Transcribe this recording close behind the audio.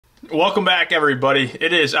Welcome back, everybody.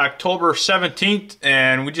 It is October 17th,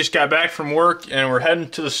 and we just got back from work, and we're heading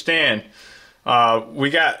to the stand. We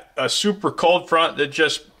got a super cold front that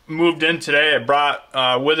just moved in today. It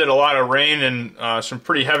brought with it a lot of rain and some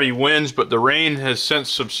pretty heavy winds, but the rain has since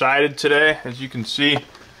subsided today, as you can see.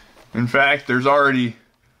 In fact, there's already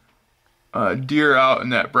deer out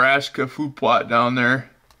in that Nebraska food plot down there.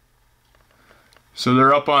 So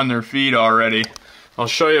they're up on their feet already. I'll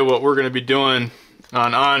show you what we're going to be doing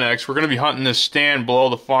on Onyx. We're going to be hunting this stand below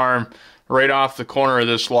the farm right off the corner of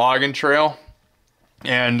this logging trail.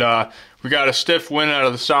 And we got a stiff wind out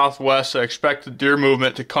of the southwest. I expect the deer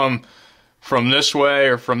movement to come from this way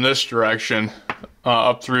or from this direction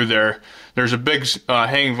up through there. There's a big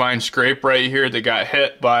hanging vine scrape right here that got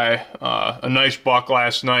hit by a nice buck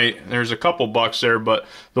last night. There's a couple bucks there, but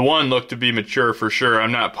the one looked to be mature for sure.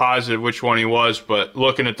 I'm not positive which one he was, but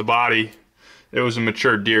looking at the body, it was a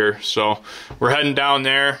mature deer. So we're heading down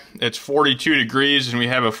there. It's 42 degrees and we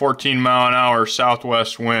have a 14-mile-an-hour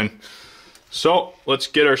southwest wind. So let's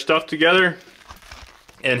get our stuff together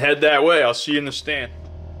and head that way. I'll see you in the stand.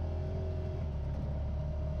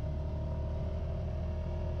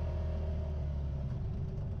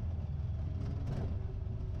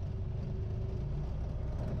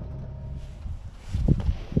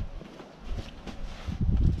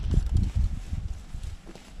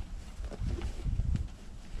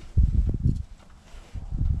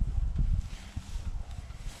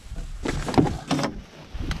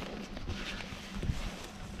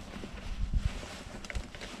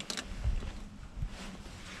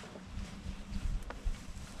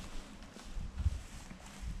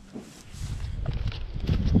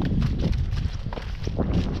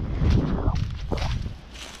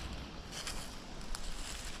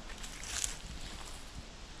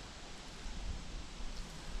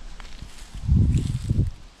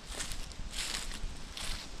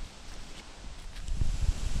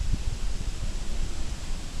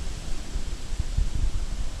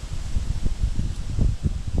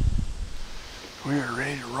 We are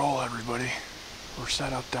ready to roll, everybody. We're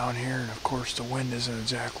set up down here, and of course the wind isn't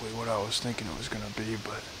exactly what I was thinking it was going to be,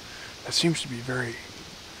 but that seems to be very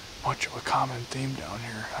much of a common theme down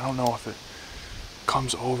here. I don't know if it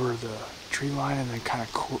comes over the tree line and then kind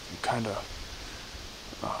of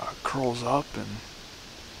curls up and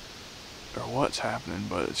or what's happening,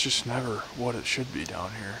 but it's just never what it should be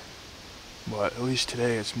down here. But at least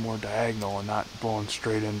today it's more diagonal and not blowing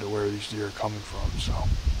straight into where these deer are coming from. So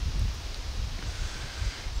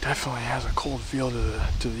definitely has a cold feel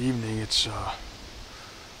to the evening. It's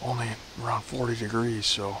only around 40 degrees,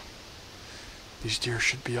 so these deer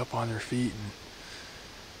should be up on their feet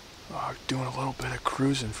and doing a little bit of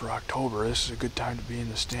cruising for October. This is a good time to be in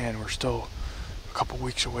the stand. We're still a couple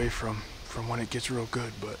weeks away from when it gets real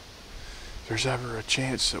good, but if there's ever a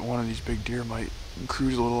chance that one of these big deer might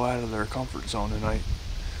cruise a little out of their comfort zone tonight,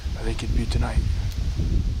 I think it'd be tonight.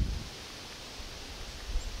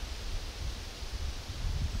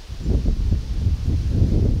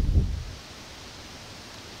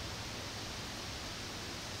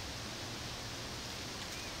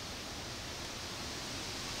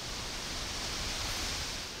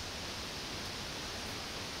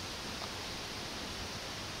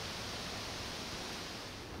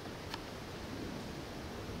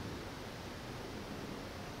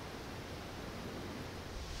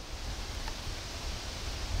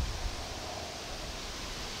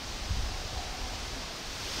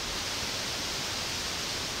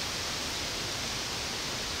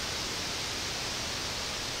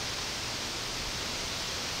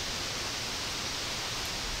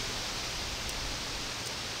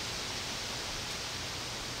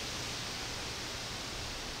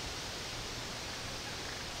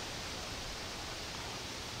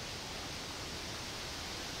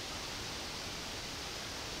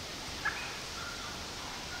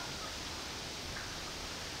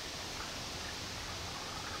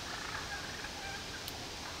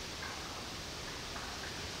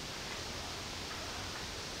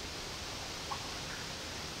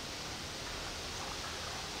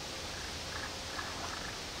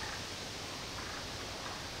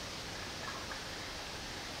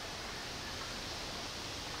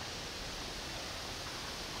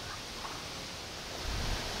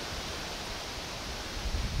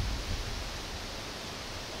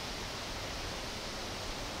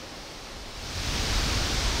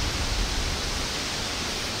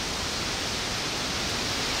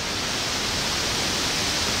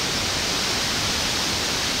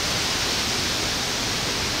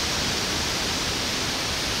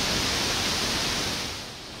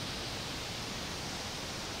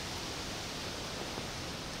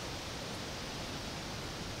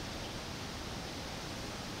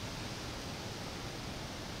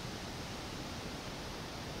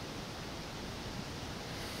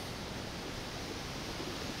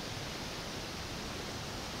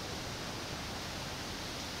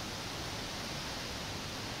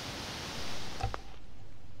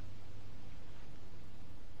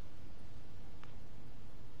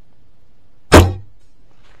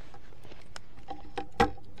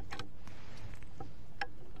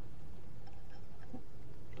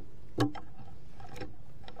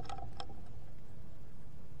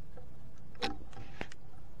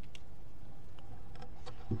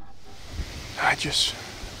 just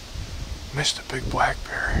missed a big black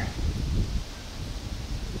bear.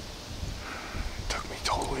 It took me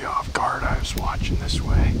totally off guard. I was watching this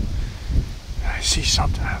way, and I see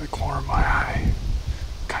something out of the corner of my eye,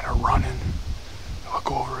 kind of running. I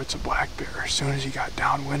look over, it's a black bear. As soon as he got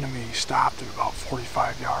downwind of me, he stopped at about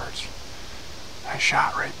 45 yards. I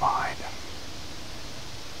shot right behind him.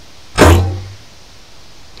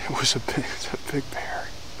 It was a big bear.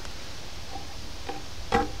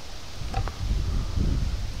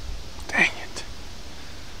 Dang it.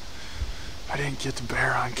 I didn't get the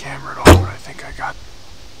bear on camera at all, but I think I got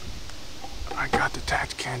the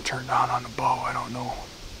tact cam turned on the bow. I don't know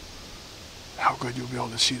how good you'll be able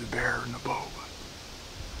to see the bear in the bow, but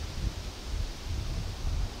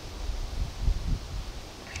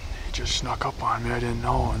he just snuck up on me. I didn't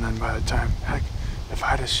know, and then by the time, heck, if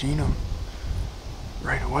I'd have seen him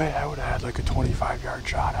right away, I would have had like a 25-yard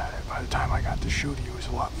shot at it. By the time I got to shoot, he was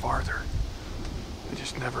a lot farther. I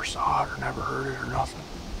just never saw it or never heard it or nothing.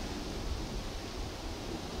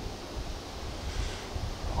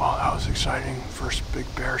 Well, that was exciting. First big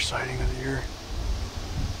bear sighting of the year.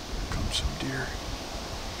 Here comes some deer.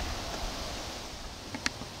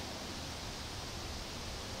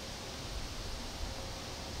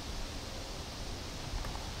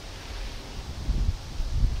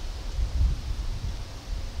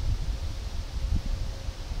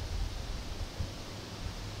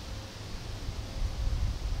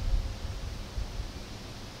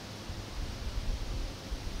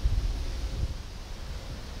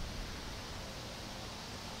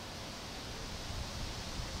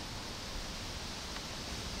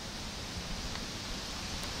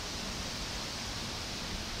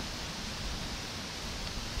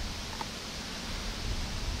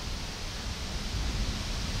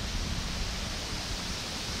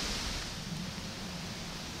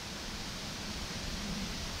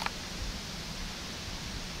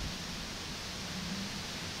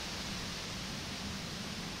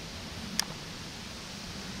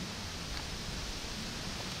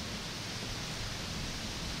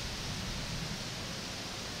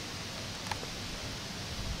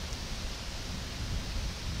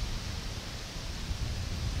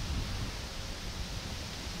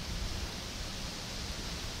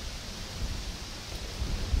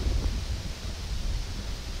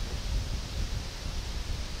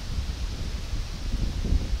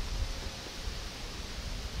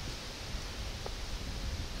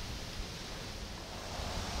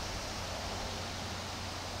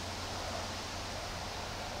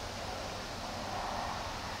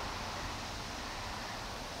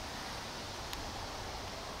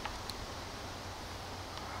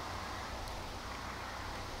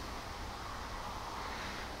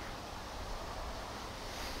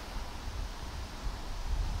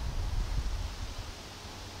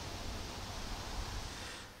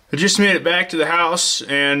 I just made it back to the house,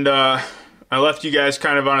 and I left you guys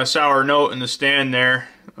kind of on a sour note in the stand there.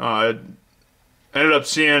 I ended up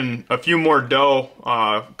seeing a few more doe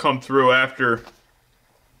come through after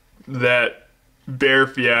that bear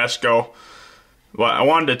fiasco. Well, I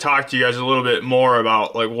wanted to talk to you guys a little bit more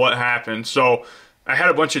about like what happened. So I had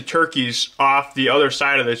a bunch of turkeys off the other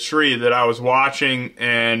side of the tree that I was watching,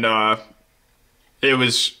 and it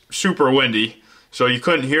was super windy, so you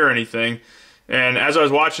couldn't hear anything. And as I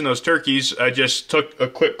was watching those turkeys, I just took a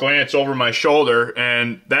quick glance over my shoulder,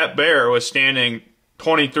 and that bear was standing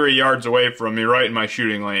 23 yards away from me, right in my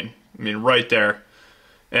shooting lane. I mean, right there.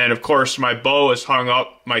 And of course, my bow was hung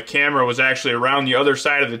up. My camera was actually around the other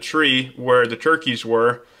side of the tree where the turkeys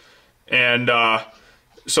were. And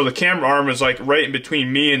so the camera arm was like right in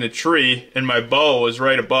between me and the tree, and my bow was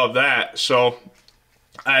right above that. So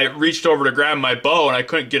I reached over to grab my bow, and I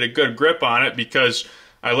couldn't get a good grip on it because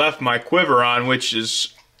I left my quiver on, which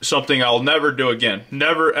is something I'll never do again.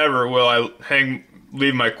 Never, ever will I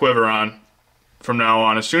leave my quiver on from now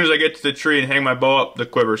on. As soon as I get to the tree and hang my bow up, the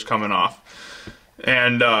quiver's coming off.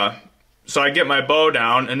 And so I get my bow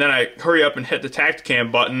down, and then I hurry up and hit the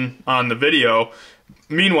Tacticam button on the video.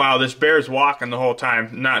 Meanwhile, this bear's walking the whole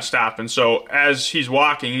time, not stopping. So as he's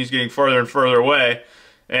walking, he's getting further and further away.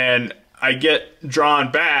 And I get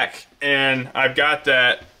drawn back, and I've got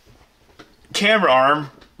that camera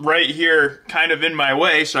arm right here kind of in my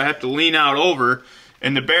way, so I have to lean out over,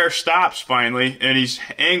 and the bear stops finally, and he's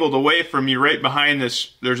angled away from me right behind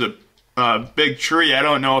this. There's a big tree. I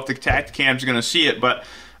don't know if the Tacticam's going to see it, but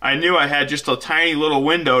I knew I had just a tiny little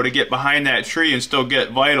window to get behind that tree and still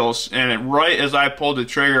get vitals. And right as I pulled the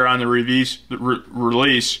trigger on the release,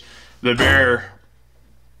 the bear,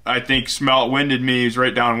 I think, winded me. He was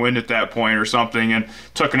right downwind at that point or something, and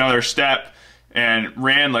took another step and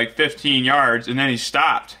ran like 15 yards, and then he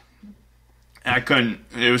stopped. I couldn't,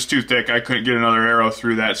 it was too thick. I couldn't get another arrow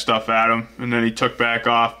through that stuff at him. And then he took back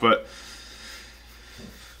off, but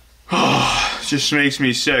it just makes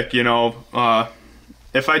me sick, you know.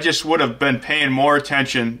 If I just would have been paying more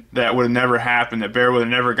attention, that would have never happened. That bear would have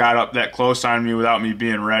never got up that close on me without me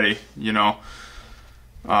being ready, you know.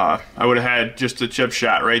 I would have had just a chip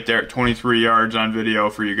shot right there at 23 yards on video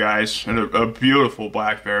for you guys. And a beautiful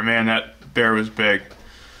black bear. Man, that bear was big.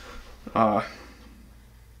 I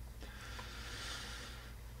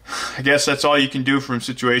guess that's all you can do from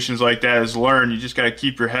situations like that is learn. You just got to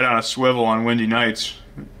keep your head on a swivel on windy nights.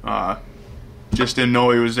 Just didn't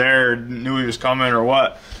know he was there, knew he was coming or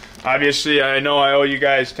what. Obviously, I know I owe you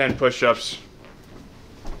guys 10 push-ups.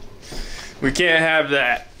 We can't have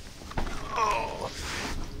that. Oh.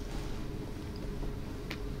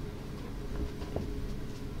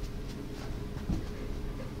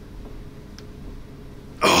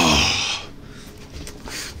 Oh.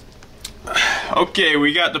 Okay,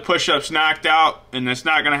 we got the push-ups knocked out, and it's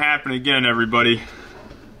not going to happen again, everybody.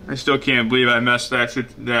 I still can't believe I messed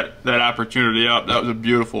that opportunity up. That was a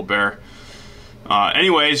beautiful bear.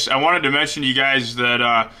 Anyways, I wanted to mention to you guys that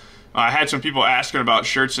I had some people asking about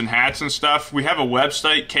shirts and hats and stuff. We have a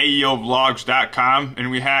website, keovlogs.com, and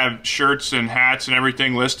we have shirts and hats and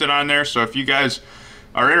everything listed on there. So if you guys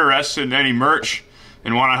are interested in any merch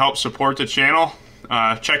and want to help support the channel,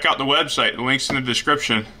 check out the website. The link's in the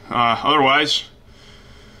description. Otherwise,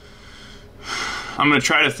 I'm going to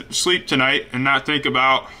try to sleep tonight and not think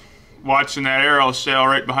about watching that arrow sail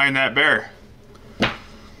right behind that bear.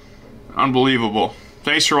 Unbelievable.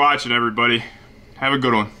 Thanks for watching, everybody. Have a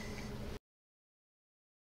good one.